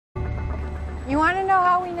You want to know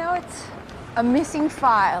how we know it's a missing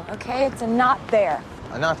file, okay? It's a not there.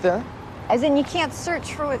 A not there? As in, you can't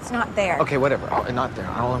search for what's not there. Okay, whatever. Not there.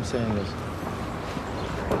 All I'm saying is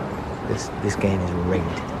this game is rigged.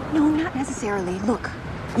 No, not necessarily. Look,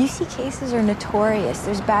 UC cases are notorious.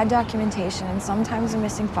 There's bad documentation, and sometimes a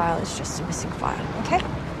missing file is just a missing file, okay?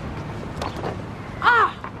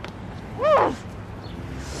 Ah! Mm.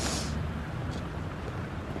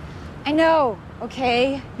 I know,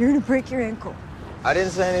 okay? You're gonna break your ankle. I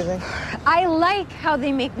didn't say anything. I like how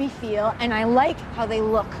they make me feel, and I like how they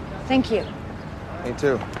look. Thank you. Me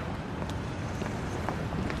too.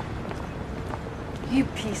 You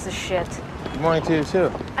piece of shit. Good morning to you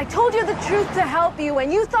too. I told you the truth to help you,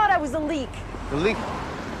 and you thought I was a leak. The leak.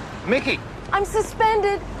 Mickey! I'm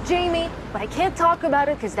suspended, Jamie, but I can't talk about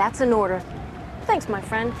it because that's an order. Thanks, my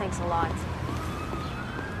friend. Thanks a lot.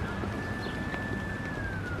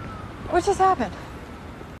 What just happened?